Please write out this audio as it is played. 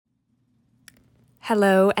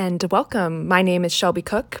Hello and welcome. My name is Shelby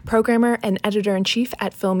Cook, programmer and editor-in-chief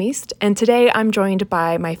at Film East, and today I'm joined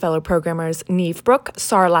by my fellow programmers Neve Brooke,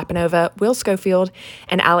 Sarah Lapanova, Will Schofield,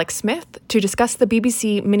 and Alex Smith to discuss the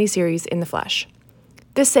BBC miniseries In the Flesh.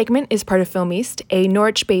 This segment is part of Film East, a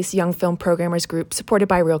Norwich-based young film programmers group supported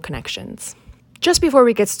by Real Connections. Just before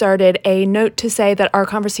we get started, a note to say that our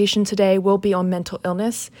conversation today will be on mental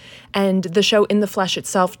illness, and the show In the Flesh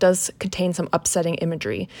itself does contain some upsetting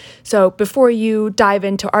imagery. So before you dive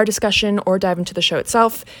into our discussion or dive into the show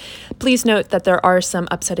itself, please note that there are some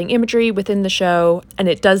upsetting imagery within the show, and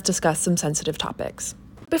it does discuss some sensitive topics.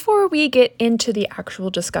 Before we get into the actual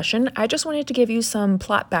discussion, I just wanted to give you some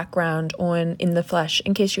plot background on In the Flesh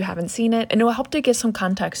in case you haven't seen it, and it will help to give some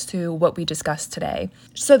context to what we discussed today.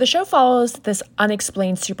 So the show follows this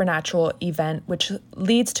unexplained supernatural event which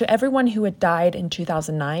leads to everyone who had died in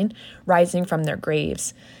 2009 rising from their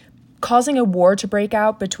graves, causing a war to break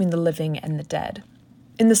out between the living and the dead.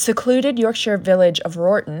 In the secluded Yorkshire village of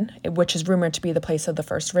Rorton, which is rumored to be the place of the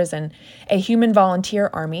first risen, a human volunteer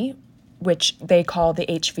army, which they call the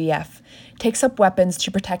HVF, takes up weapons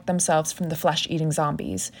to protect themselves from the flesh-eating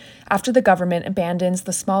zombies, after the government abandons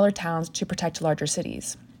the smaller towns to protect larger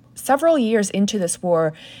cities. Several years into this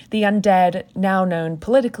war, the undead, now known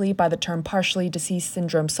politically by the term partially deceased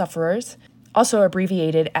syndrome sufferers, also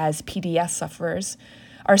abbreviated as PDS sufferers,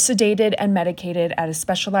 are sedated and medicated at a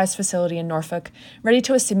specialized facility in Norfolk, ready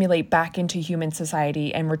to assimilate back into human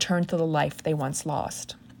society and return to the life they once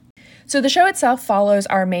lost. So the show itself follows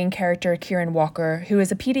our main character, Kieran Walker, who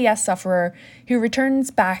is a PDS sufferer who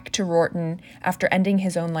returns back to Rorton after ending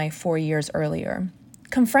his own life 4 years earlier.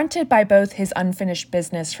 Confronted by both his unfinished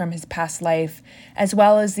business from his past life, as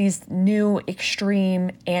well as these new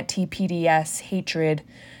extreme anti-PDS hatred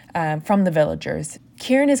from the villagers,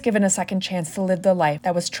 Kieran is given a second chance to live the life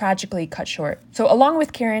that was tragically cut short. So along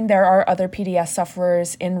with Kieran, there are other PDS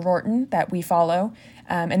sufferers in Rorton that we follow,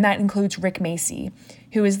 and that includes Rick Macy,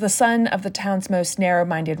 who is the son of the town's most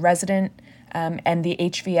narrow-minded resident, and the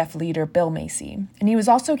HVF leader Bill Macy. And he was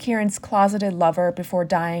also Kieran's closeted lover before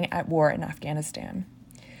dying at war in Afghanistan.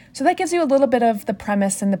 So that gives you a little bit of the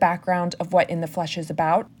premise and the background of what In the Flesh is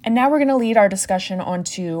about. And now we're going to lead our discussion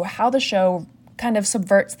onto how the show kind of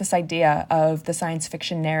subverts this idea of the science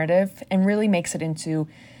fiction narrative and really makes it into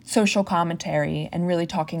social commentary and really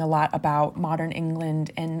talking a lot about modern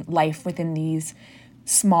England and life within these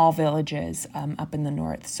small villages up in the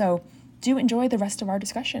north. So do enjoy the rest of our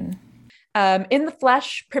discussion. In the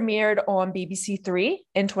Flesh premiered on BBC Three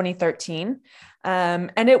in 2013.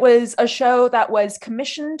 And it was a show that was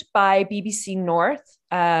commissioned by BBC North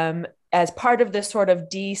as part of this sort of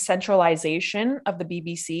decentralization of the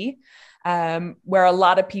BBC, where a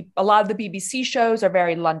lot of the BBC shows are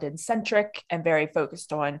very London-centric and very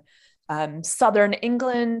focused on southern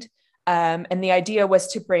England. And the idea was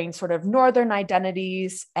to bring sort of northern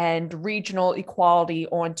identities and regional equality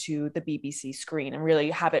onto the BBC screen and really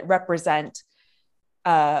have it represent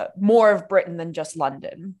more of Britain than just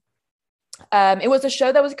London. It was a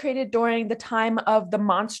show that was created during the time of the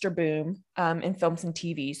monster boom in films and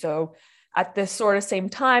TV. So at this sort of same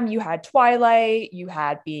time, you had Twilight, you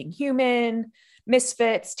had Being Human,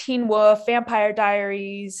 Misfits, Teen Wolf, Vampire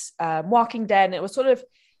Diaries, Walking Dead. And it was sort of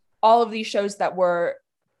all of these shows that were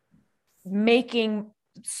making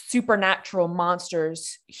supernatural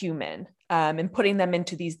monsters human and putting them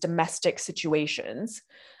into these domestic situations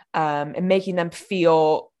and making them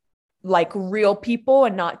feel like real people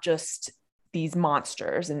and not just these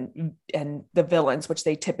monsters and the villains, which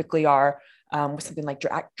they typically are with something like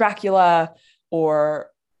Dracula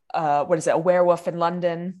or a werewolf in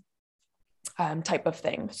London type of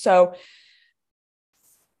thing. So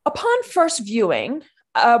upon first viewing,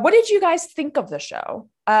 what did you guys think of the show?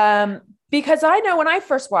 Because I know when I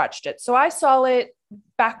first watched it, so I saw it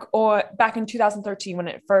back in 2013 when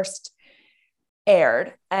it first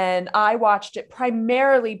aired, and I watched it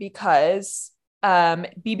primarily because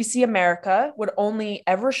BBC America would only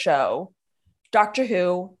ever show Doctor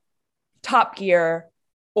Who, Top Gear,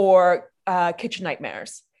 or Kitchen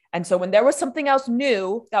Nightmares. And so when there was something else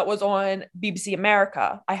new that was on BBC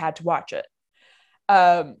America, I had to watch it.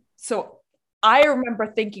 So I remember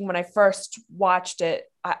thinking when I first watched it,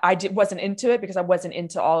 I wasn't into it because I wasn't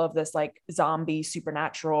into all of this like zombie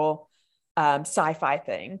supernatural sci-fi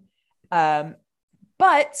thing.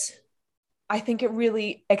 But I think it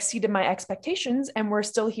really exceeded my expectations, and we're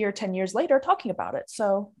still here 10 years later talking about it.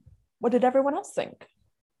 So what did everyone else think?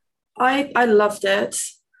 I loved it.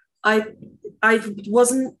 I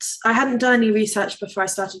hadn't done any research before I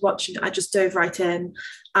started watching it. I just dove right in,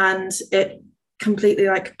 and it completely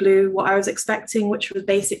like blew what I was expecting, which was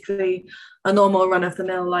basically a normal run of the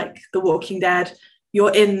mill, like The Walking Dead,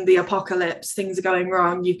 you're in the apocalypse, things are going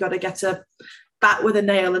wrong, you've got to get a bat with a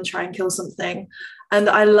nail and try and kill something. And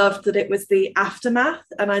I loved that it was the aftermath,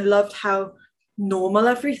 and I loved how normal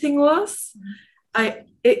everything was.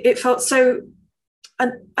 It felt so,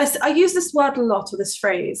 and I use this word a lot, or this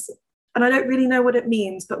phrase, and I don't really know what it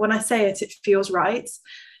means, but when I say it, it feels right.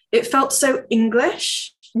 It felt so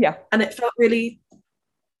English. Yeah. And it felt really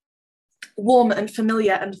warm and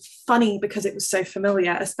familiar and funny because it was so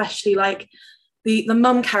familiar, especially like the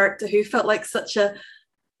mum character, who felt like such a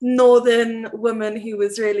northern woman who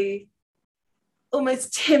was really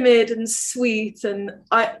almost timid and sweet, and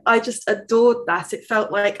I just adored that. It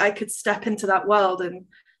felt like I could step into that world and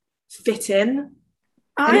fit in.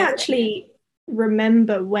 I actually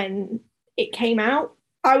remember when it came out,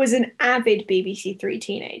 I was an avid BBC Three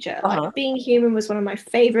teenager. Like, Being Human was one of my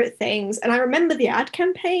favorite things, and I remember the ad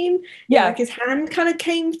campaign. Yeah, like his hand kind of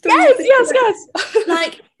came through. Yes.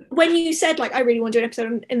 Like when you said, like, I really want to do an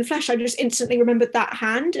episode in the flesh, I just instantly remembered that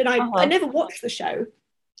hand. And I never watched the show.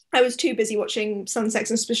 I was too busy watching Sun, Sex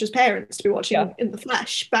and Suspicious Parents to be watching in the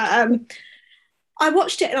flesh. But I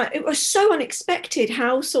watched it, and it was so unexpected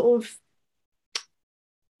how sort of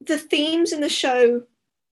the themes in the show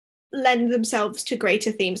lend themselves to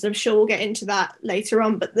greater themes. I'm sure we'll get into that later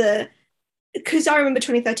on, but because I remember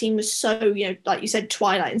 2013 was so, like you said,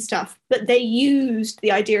 Twilight and stuff, but they used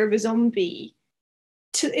the idea of a zombie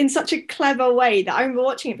in such a clever way that I remember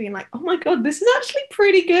watching it being like, oh my god, this is actually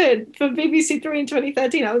pretty good for BBC Three in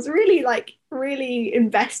 2013. I was really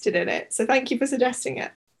invested in it, so thank you for suggesting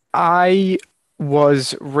it. I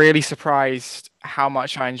was really surprised how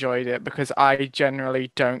much I enjoyed it, because I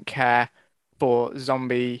generally don't care for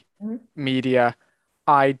zombie media.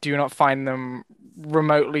 I do not find them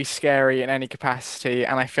remotely scary in any capacity,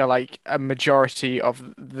 and I feel like a majority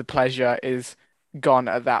of the pleasure is gone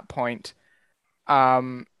at that point.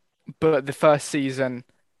 But the first season,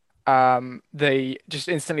 they just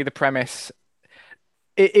instantly, the premise,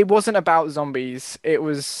 it wasn't about zombies. It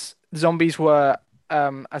was, zombies were,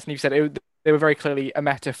 as Neve said, they were very clearly a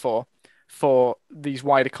metaphor for these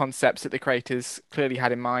wider concepts that the creators clearly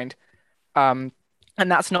had in mind. And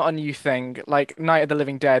that's not a new thing. Like Night of the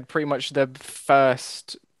Living Dead, pretty much the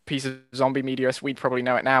first piece of zombie media as we'd probably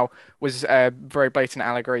know it now, was a very blatant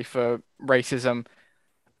allegory for racism.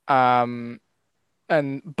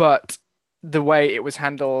 But the way it was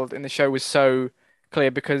handled in the show was so clear,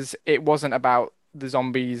 because it wasn't about the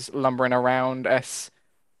zombies lumbering around as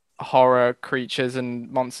horror creatures and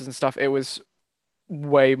monsters and stuff. It was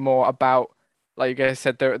way more about, like you guys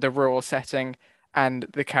said, the rural setting and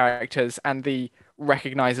the characters and the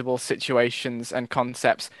recognizable situations and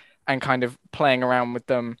concepts, and kind of playing around with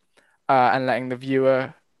them, and letting the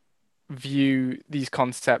viewer view these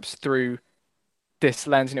concepts through this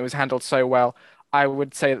lens. And it was handled so well. I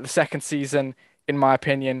would say that the second season, in my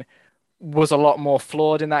opinion, was a lot more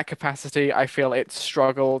flawed in that capacity. I feel it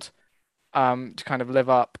struggled to kind of live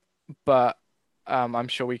up, but I'm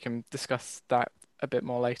sure we can discuss that a bit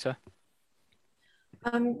more later.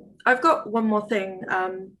 I've got one more thing.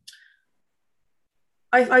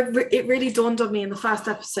 It really dawned on me in the first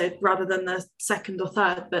episode rather than the second or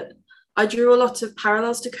third, but I drew a lot of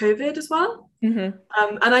parallels to COVID as well. And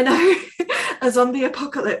I know a zombie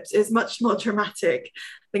apocalypse is much more dramatic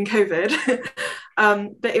than COVID.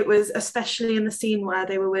 But it was especially in the scene where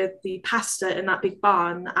they were with the pastor in that big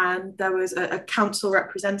barn, and there was a council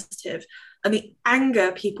representative, and the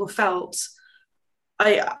anger people felt,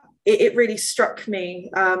 it really struck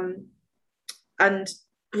me, and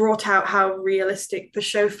brought out how realistic the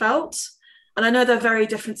show felt. And I know they're very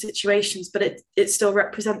different situations, but it still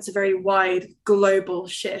represents a very wide global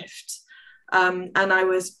shift. And I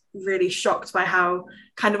was really shocked by how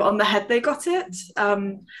kind of on the head they got it.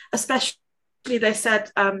 Especially they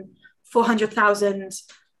said 400,000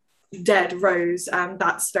 dead rose.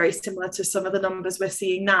 That's very similar to some of the numbers we're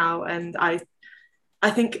seeing now. And I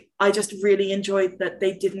think I just really enjoyed that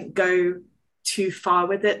they didn't go too far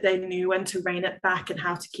with it. They knew when to rein it back and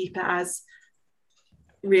how to keep it as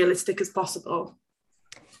realistic as possible.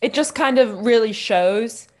 It just kind of really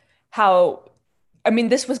shows how, I mean,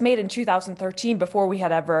 this was made in 2013 before we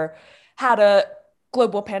had ever had a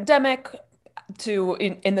global pandemic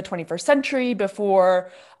in the 21st century,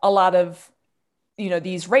 before a lot of,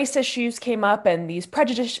 these race issues came up and these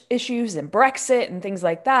prejudice issues and Brexit and things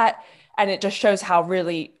like that. And it just shows how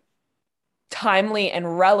really timely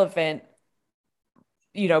and relevant,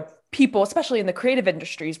 people, especially in the creative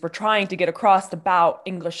industries, were trying to get across about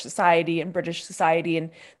English society and British society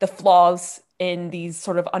and the flaws in these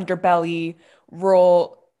sort of underbelly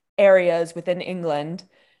rural areas within England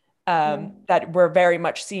that we're very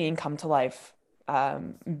much seeing come to life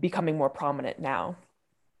becoming more prominent now.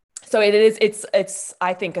 So it's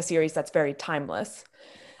I think a series that's very timeless.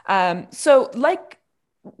 So like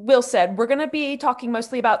Will said, we're going to be talking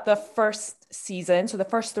mostly about the first season, so the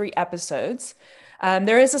first 3 episodes.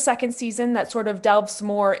 There is a second season that sort of delves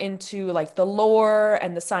more into like the lore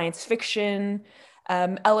and the science fiction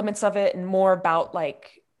elements of it, and more about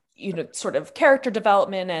like, sort of character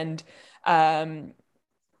development and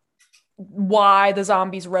why the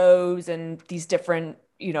zombies rose and these different,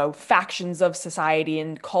 factions of society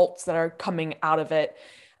and cults that are coming out of it.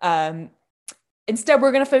 Instead,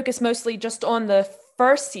 we're going to focus mostly just on the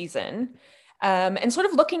first season and sort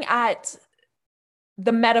of looking at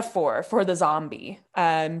the metaphor for the zombie.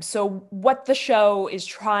 So what the show is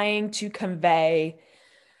trying to convey,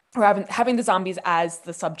 or having the zombies as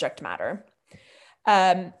the subject matter.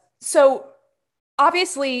 So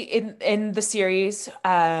obviously in the series,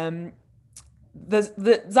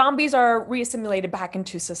 the zombies are reassimilated back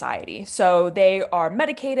into society. So they are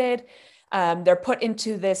medicated. They're put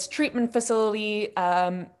into this treatment facility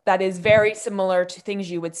that is very similar to things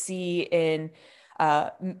you would see in,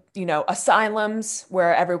 asylums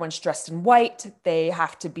where everyone's dressed in white. They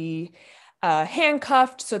have to be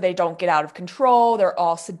handcuffed so they don't get out of control. They're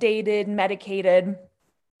all sedated, medicated.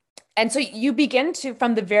 And so you begin to,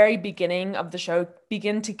 from the very beginning of the show,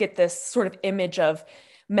 begin to get this sort of image of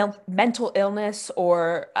mental illness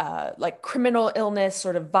or like criminal illness,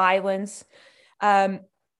 sort of violence.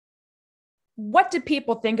 What did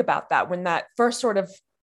people think about that when that first sort of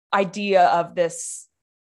idea of this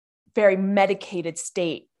very medicated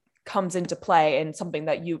state comes into play, and something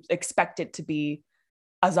that you expect it to be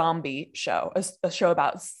a zombie show, a show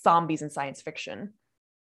about zombies and science fiction?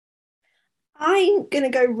 I'm going to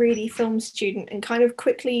go really film student and kind of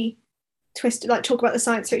quickly twist, like talk about the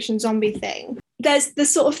science fiction zombie thing. There's the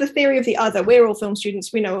sort of the theory of the other. We're all film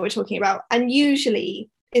students. We know what we're talking about. And usually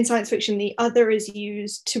in science fiction, the other is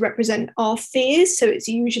used to represent our fears. So it's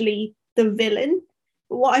usually the villain.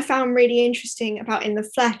 But what I found really interesting about In the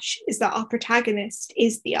Flesh is that our protagonist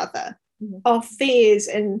is the other. Mm-hmm. Our fears,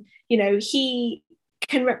 and, he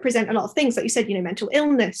can represent a lot of things. Like you said, mental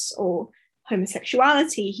illness or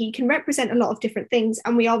homosexuality. He can represent a lot of different things.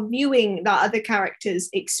 And we are viewing that other character's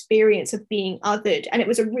experience of being othered. And it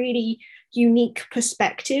was a really unique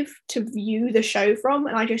perspective to view the show from.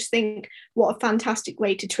 And I just think what a fantastic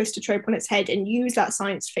way to twist a trope on its head and use that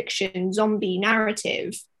science fiction zombie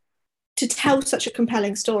narrative to tell such a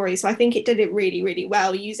compelling story. So I think it did it really, really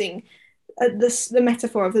well, using the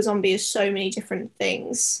metaphor of the zombie as so many different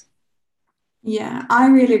things. Yeah, I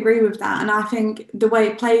really agree with that. And I think the way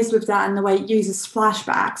it plays with that and the way it uses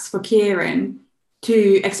flashbacks for Kieran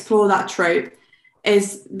to explore that trope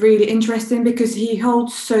is really interesting, because he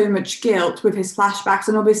holds so much guilt with his flashbacks,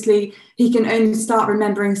 and obviously he can only start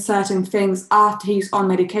remembering certain things after he's on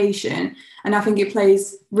medication. And I think it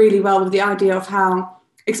plays really well with the idea of how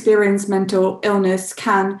experienced mental illness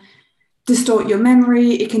can distort your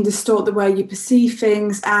memory, it can distort the way you perceive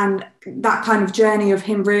things, and that kind of journey of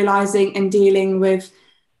him realizing and dealing with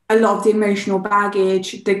a lot of the emotional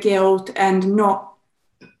baggage, the guilt, and not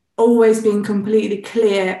always being completely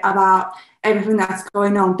clear about everything that's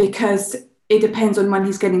going on, because it depends on when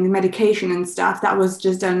he's getting the medication and stuff. That was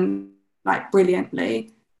just done like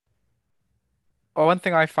brilliantly. Well, one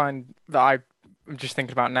thing I find that I'm just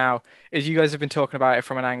thinking about now is you guys have been talking about it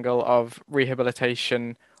from an angle of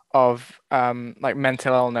rehabilitation of like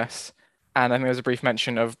mental illness, and I think there was a brief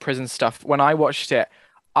mention of prison stuff. When I watched it,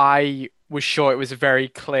 I was sure it was a very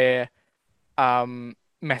clear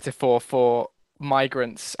metaphor for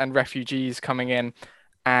migrants and refugees coming in,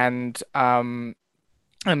 and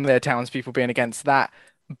their townspeople being against that.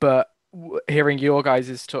 But hearing your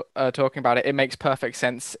guys talking about it, it makes perfect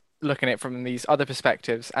sense looking at it from these other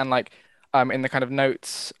perspectives. And like in the kind of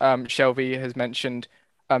notes, Shelby has mentioned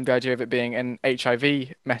the idea of it being an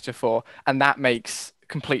HIV metaphor, and that makes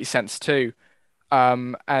complete sense too.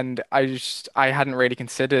 And I hadn't really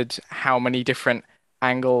considered how many different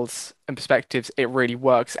angles and perspectives it really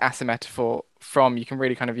works as a metaphor from. You can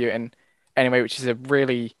really kind of view it in any way, which is a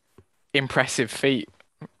really impressive feat,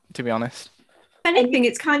 to be honest. If anything,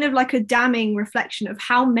 it's kind of like a damning reflection of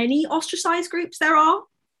how many ostracized groups there are.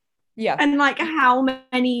 Yeah. And like how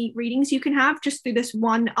many readings you can have just through this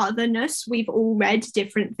one otherness. We've all read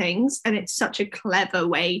different things, and it's such a clever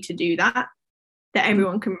way to do that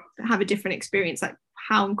everyone can have a different experience. Like,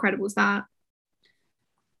 how incredible is that?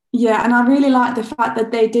 Yeah, and I really like the fact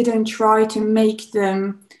that they didn't try to make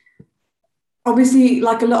them, obviously,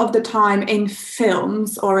 like a lot of the time in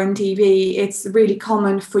films or in TV, it's really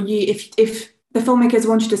common for you, if the filmmakers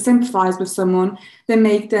want you to sympathize with someone, they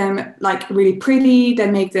make them like really pretty, they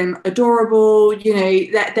make them adorable. You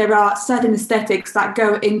know, there are certain aesthetics that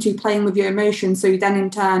go into playing with your emotions, so you then in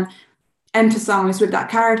turn empathize with that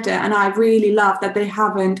character. And I really love that they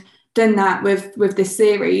haven't done that with this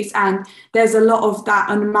series. And there's a lot of that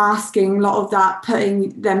unmasking, a lot of that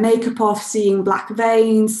putting their makeup off, seeing black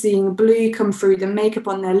veins, seeing blue come through the makeup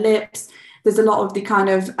on their lips. There's a lot of the kind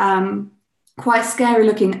of quite scary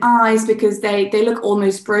looking eyes, because they look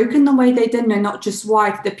almost broken the way they did. They're not just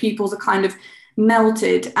white, the pupils are kind of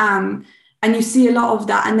melted. And you see a lot of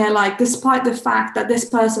that, and they're like, despite the fact that this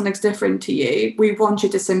person looks different to you, we want you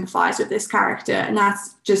to sympathize with this character. And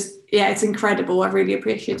that's just, yeah, it's incredible. I really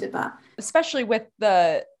appreciated that. Especially with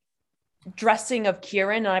the dressing of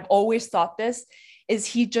Kieran, and I've always thought this, is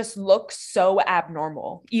he just looks so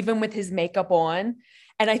abnormal, even with his makeup on.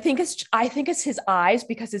 And I think it's his eyes,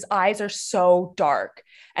 because his eyes are so dark.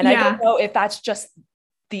 And I don't know if that's just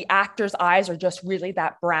the actor's eyes are just really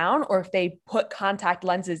that brown, or if they put contact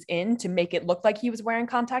lenses in to make it look like he was wearing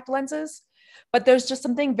contact lenses. But there's just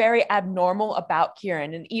something very abnormal about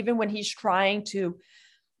Kieran. And even when he's trying to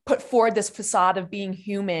put forward this facade of being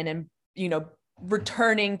human and, you know,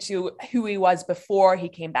 returning to who he was before he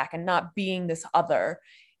came back and not being this other,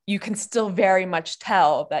 you can still very much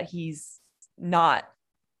tell that he's not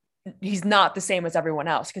the same as everyone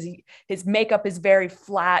else, because his makeup is very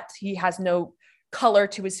flat. He has no color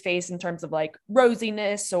to his face in terms of like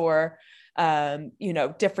rosiness or you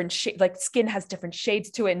know, different shade, like skin has different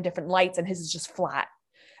shades to it and different lights, and his is just flat.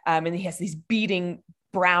 And he has these beating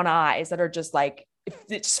brown eyes that are just like,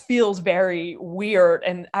 it just feels very weird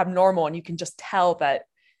and abnormal, and you can just tell that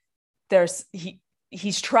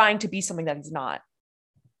he's trying to be something that he's not.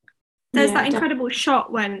 There's that incredible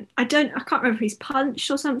shot when I can't remember if he's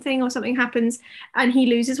punched or something happens and he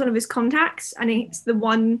loses one of his contacts, and it's the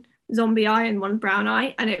one zombie eye and one brown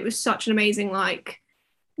eye. And it was such an amazing, like,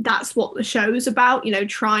 that's what the show's about, you know,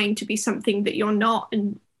 trying to be something that you're not,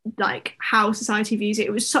 and like how society views it.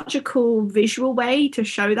 It was such a cool visual way to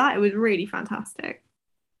show that. It was really fantastic.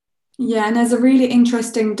 Yeah, and there's a really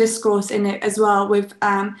interesting discourse in it as well with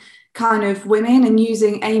kind of women, and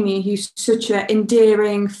using Amy, who's such an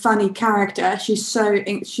endearing, funny character. She's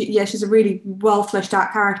a really well fleshed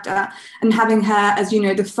out character, and having her as, you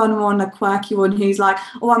know, the fun one, the quirky one who's like,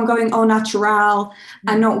 oh, I'm going au natural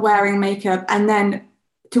and not wearing makeup. And then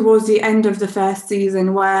towards the end of the first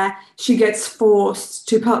season, where she gets forced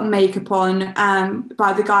to put makeup on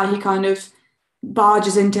by the guy who kind of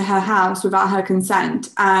barges into her house without her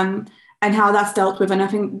consent, and how that's dealt with. And I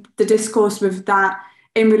think the discourse with that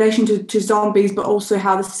in relation to zombies, but also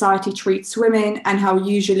how the society treats women, and how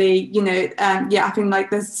usually, you know, I think like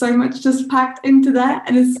there's so much just packed into there,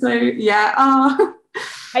 and it's so,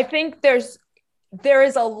 I think there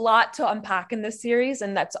is a lot to unpack in this series,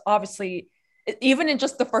 and that's obviously, even in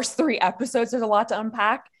just the first 3 episodes, there's a lot to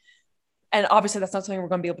unpack. And obviously that's not something we're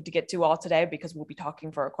going to be able to get to all today, because we'll be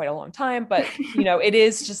talking for quite a long time, but you know, it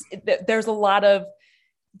is just, there's a lot of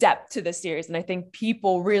depth to this series. And I think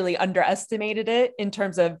people really underestimated it in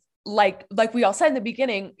terms of like we all said in the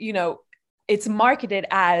beginning, you know, it's marketed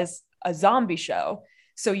as a zombie show.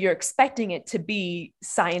 So you're expecting it to be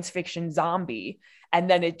science fiction zombie. And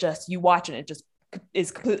then you watch it, it just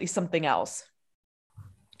is completely something else.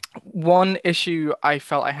 One issue I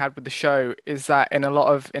felt I had with the show is that in a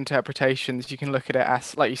lot of interpretations, you can look at it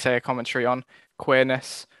as, like you say, a commentary on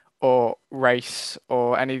queerness or race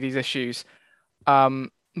or any of these issues.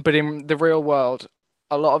 But in the real world,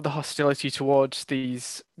 a lot of the hostility towards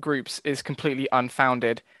these groups is completely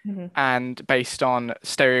unfounded and based on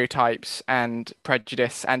stereotypes and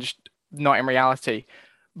prejudice and just not in reality.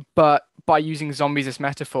 But by using zombies as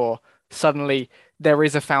metaphor, suddenly there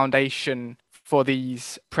is a foundation for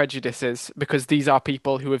these prejudices, because these are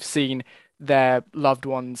people who have seen their loved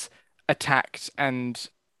ones attacked and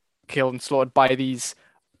killed and slaughtered by these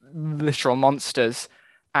literal monsters,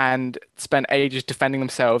 and spent ages defending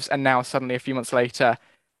themselves, and now suddenly a few months later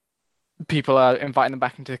people are inviting them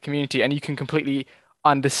back into the community, and you can completely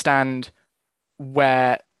understand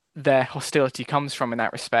where their hostility comes from in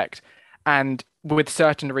that respect. And with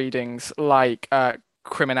certain readings like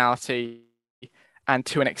criminality and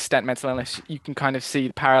to an extent mental illness, you can kind of see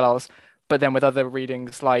the parallels, but then with other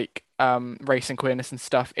readings like race and queerness and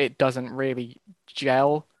stuff, it doesn't really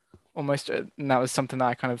gel almost, and that was something that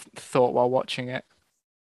I kind of thought while watching it.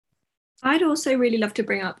 I'd also really love to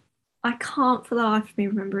bring up, I can't for the life of me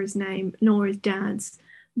remember his name, nor his dad's,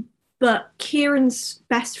 but Kieran's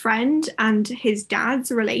best friend and his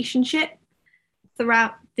dad's relationship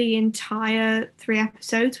throughout the entire 3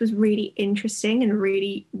 episodes was really interesting and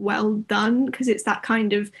really well done, because it's that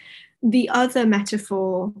kind of the other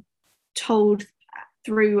metaphor told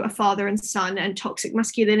through a father and son and toxic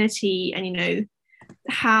masculinity, and, you know,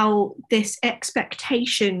 how this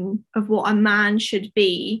expectation of what a man should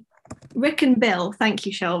be, Rick and Bill, thank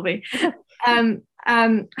you, Shelby,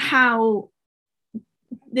 how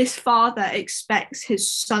this father expects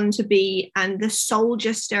his son to be, and the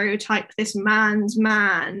soldier stereotype, this man's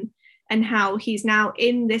man, and how he's now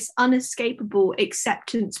in this unescapable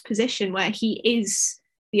acceptance position where he is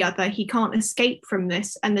the other, he can't escape from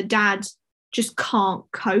this, and the dad just can't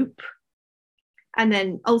cope. And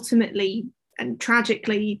then ultimately and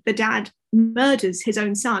tragically, the dad murders his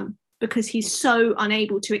own son because he's so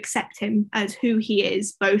unable to accept him as who he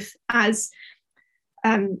is, both as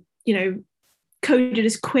you know, coded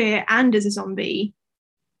as queer and as a zombie.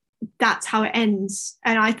 That's how it ends.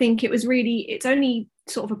 And I think it was really, it's only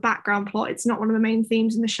sort of a background plot, it's not one of the main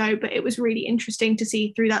themes in the show, but it was really interesting to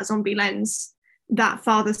see through that zombie lens that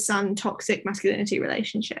father-son toxic masculinity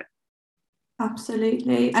relationship.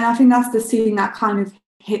 Absolutely. And I think that's the scene that kind of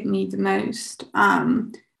hit me the most,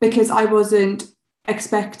 because I wasn't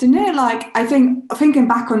expecting it. Like, I think thinking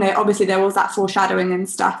back on it, obviously there was that foreshadowing and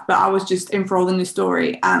stuff, but I was just enthralled in the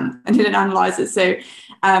story and didn't analyze it. So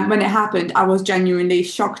when it happened, I was genuinely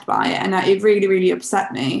shocked by it, and it really, really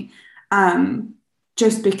upset me,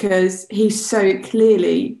 just because he so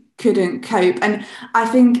clearly couldn't cope. And I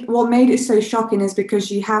think what made it so shocking is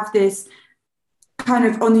because you have this kind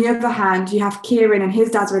of, on the other hand, you have Kieran and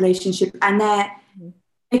his dad's relationship, and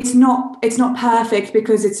it's not perfect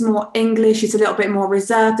because it's more English, it's a little bit more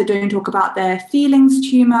reserved, they don't talk about their feelings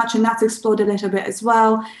too much, and that's explored a little bit as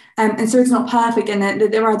well, and so it's not perfect. And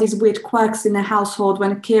there are these weird quirks in the household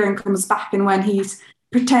when Kieran comes back and when he's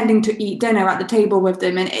pretending to eat dinner at the table with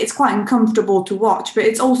them, and it's quite uncomfortable to watch, but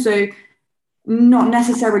it's also not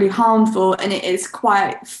necessarily harmful, and it is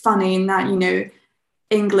quite funny in that, you know,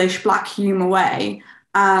 English black humor way.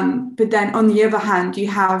 But then on the other hand, you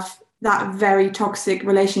have that very toxic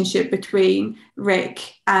relationship between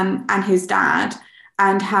Rick and his dad,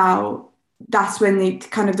 and how that's when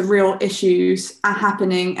the real issues are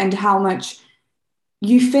happening, and how much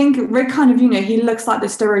you think Rick kind of, you know, he looks like the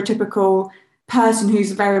stereotypical person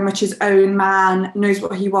who's very much his own man, knows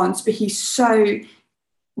what he wants, but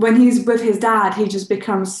when he's with his dad, he just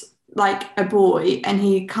becomes like a boy, and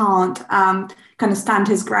he can't kind of stand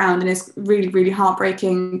his ground, and it's really, really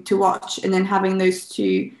heartbreaking to watch. And then having those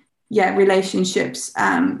two relationships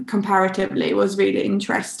comparatively was really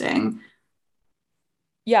interesting.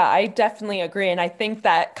 Yeah, I definitely agree. And I think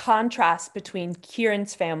that contrast between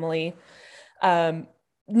Kieran's family,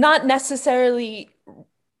 not necessarily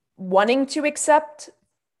wanting to accept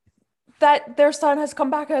that their son has come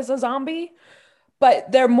back as a zombie,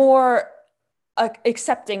 but they're more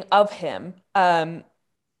accepting of him.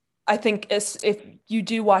 I think if you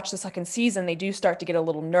do watch the second season, they do start to get a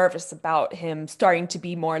little nervous about him starting to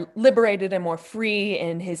be more liberated and more free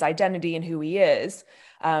in his identity and who he is,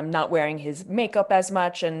 not wearing his makeup as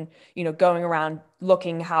much, and, you know, going around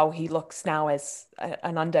looking how he looks now as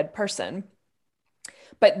an undead person.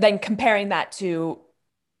 But then comparing that to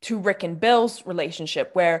Rick and Bill's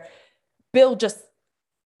relationship, where Bill just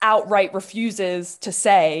outright refuses to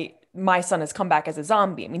say, my son has come back as a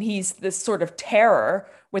zombie. I mean, he's this sort of terror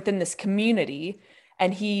within this community,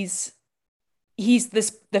 and he's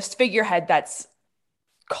this figurehead that's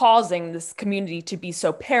causing this community to be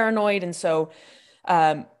so paranoid and so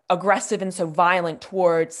aggressive and so violent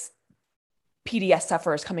towards PDS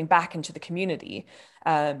sufferers coming back into the community.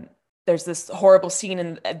 There's this horrible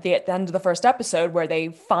scene at the end of the first episode where they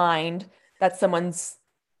find that someone's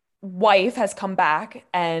wife has come back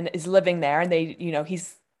and is living there, and they, you know,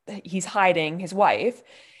 he's hiding his wife,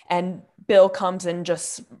 and Bill comes and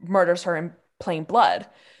just murders her in plain blood,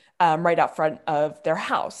 right out front of their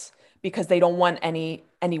house, because they don't want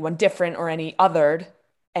anyone different or any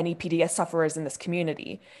PDS sufferers in this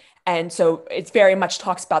community. And so it's very much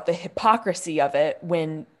talks about the hypocrisy of it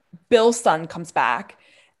when Bill's son comes back,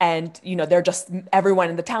 and, you know, everyone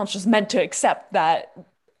in the town's just meant to accept that,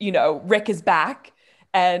 you know, Rick is back.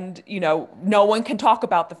 And, you know, no one can talk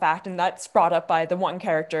about the fact, and that's brought up by the one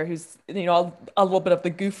character who's, you know, a little bit of the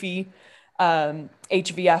goofy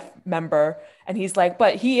HVF member. And he's like,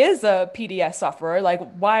 but he is a PDS sufferer. Like,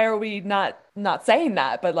 why are we not saying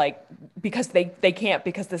that? But, like, because they can't,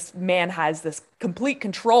 because this man has this complete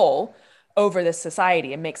control over this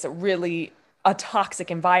society and makes it really a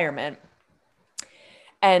toxic environment.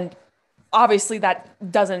 And obviously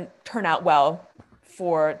that doesn't turn out well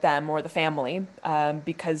for them or the family,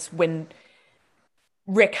 because when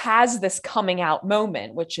Rick has this coming out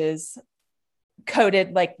moment, which is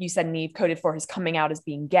coded, like you said, Neve, coded for his coming out as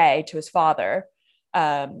being gay to his father,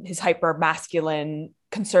 his hyper masculine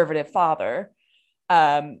conservative father.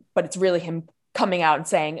 But it's really him coming out and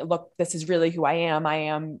saying, look, this is really who I am. I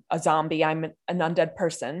am a zombie. I'm an undead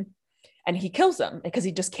person. And he kills him because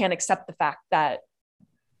he just can't accept the fact that,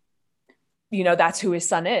 that's who his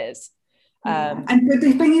son is. And but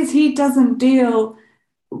the thing is, he doesn't deal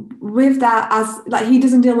with that he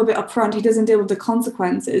doesn't deal with it up front. He doesn't deal with the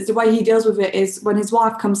consequences. The way he deals with it is when his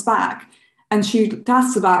wife comes back and she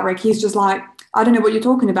asks about Rick, he's just like, I don't know what you're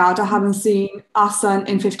talking about. I haven't seen our son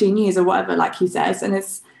in 15 years or whatever, like he says. And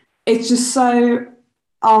it's just so,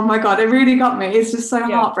 oh my God, it really got me. It's just so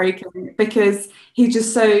heartbreaking because he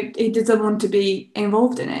doesn't want to be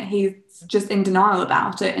involved in it. He's just in denial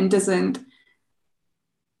about it and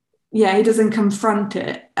he doesn't confront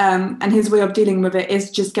it. And his way of dealing with it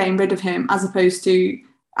is just getting rid of him as opposed to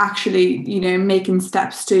actually, making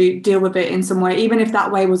steps to deal with it in some way. Even if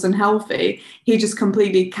that way was unhealthy, he just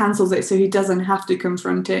completely cancels it so he doesn't have to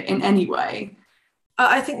confront it in any way.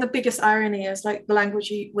 I think the biggest irony is like the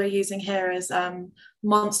language we're using here is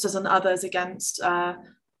monsters and others against,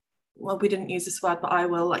 well, we didn't use this word, but I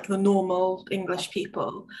will, like the normal English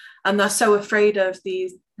people. And they're so afraid of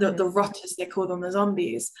the rotters, they call them, the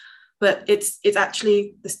zombies. But it's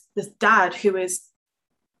actually this dad who is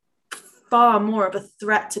far more of a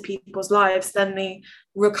threat to people's lives than the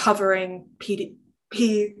recovering PDS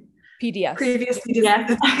previously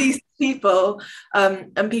deceased people.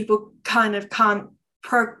 And people kind of can't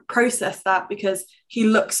process that because he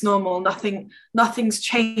looks normal. Nothing's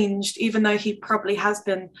changed, even though he probably has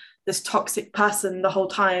been this toxic person the whole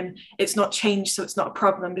time. It's not changed, so it's not a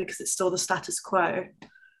problem because it's still the status quo.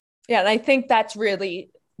 Yeah, and I think that's really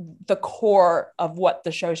the core of what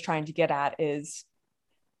the show is trying to get at, is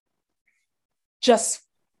just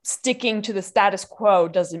sticking to the status quo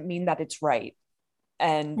doesn't mean that it's right.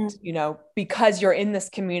 And, because you're in this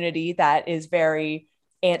community that is very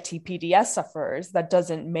anti-PDS sufferers, that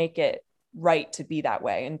doesn't make it right to be that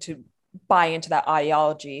way and to buy into that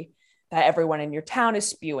ideology that everyone in your town is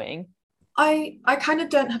spewing. I kind of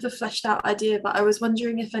don't have a fleshed out idea, but I was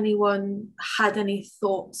wondering if anyone had any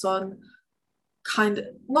thoughts on kind of,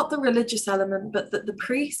 not the religious element, but the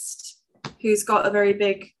priest who's got a very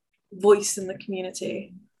big voice in the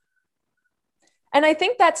community. And I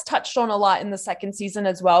think that's touched on a lot in the second season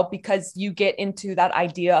as well, because you get into that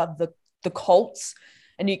idea of the cults,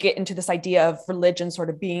 and you get into this idea of religion sort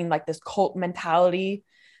of being like this cult mentality,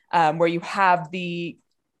 where you have the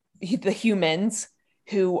humans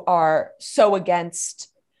who are so against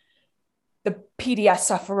the PDS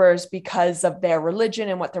sufferers because of their religion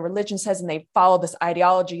and what their religion says. And they follow this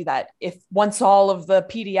ideology that if once all of the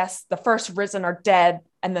PDS, the first risen, are dead,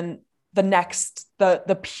 and then the next,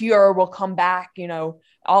 the pure will come back,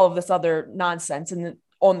 all of this other nonsense. And then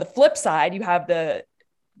on the flip side, you have the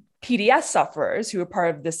PDS sufferers who are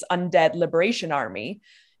part of this undead liberation army,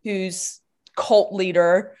 whose cult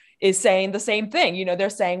leader is saying the same thing. They're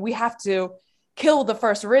saying we have to kill the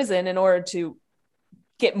first risen in order to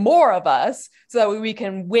get more of us so that we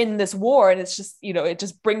can win this war. And it's just, it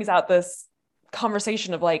just brings out this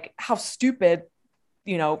conversation of like how stupid,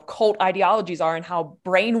 cult ideologies are and how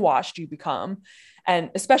brainwashed you become.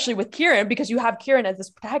 And especially with Kieran, because you have Kieran as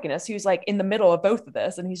this protagonist who's like in the middle of both of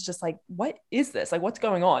this. And he's just like, what is this? Like, what's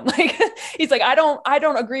going on? Like, he's like, I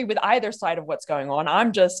don't agree with either side of what's going on. I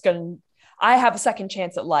have a second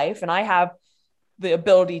chance at life, and I have the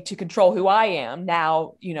ability to control who I am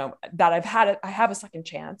now, that I have a second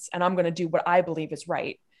chance, and I'm going to do what I believe is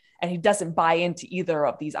right. And he doesn't buy into either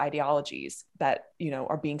of these ideologies that,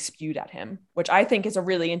 are being spewed at him, which I think is a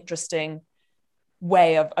really interesting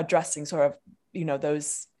way of addressing sort of,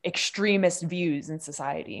 those extremist views in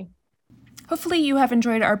society. Hopefully you have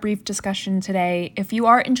enjoyed our brief discussion today. If you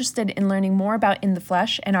are interested in learning more about In the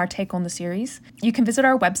Flesh and our take on the series, you can visit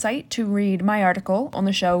our website to read my article on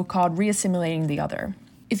the show called Reassimilating the Other.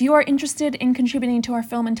 If you are interested in contributing to our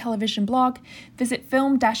film and television blog, visit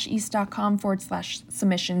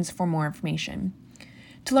film-east.com/submissions for more information.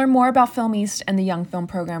 To learn more about Film East and the Young Film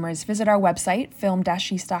Programmers, visit our website,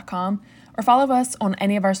 film-east.com, or follow us on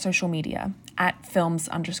any of our social media at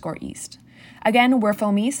films_east. Again, we're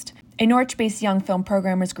Film East, a Norwich-based young film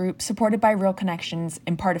programmers group supported by Real Connections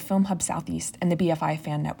and part of Film Hub Southeast and the BFI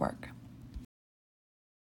Fan Network.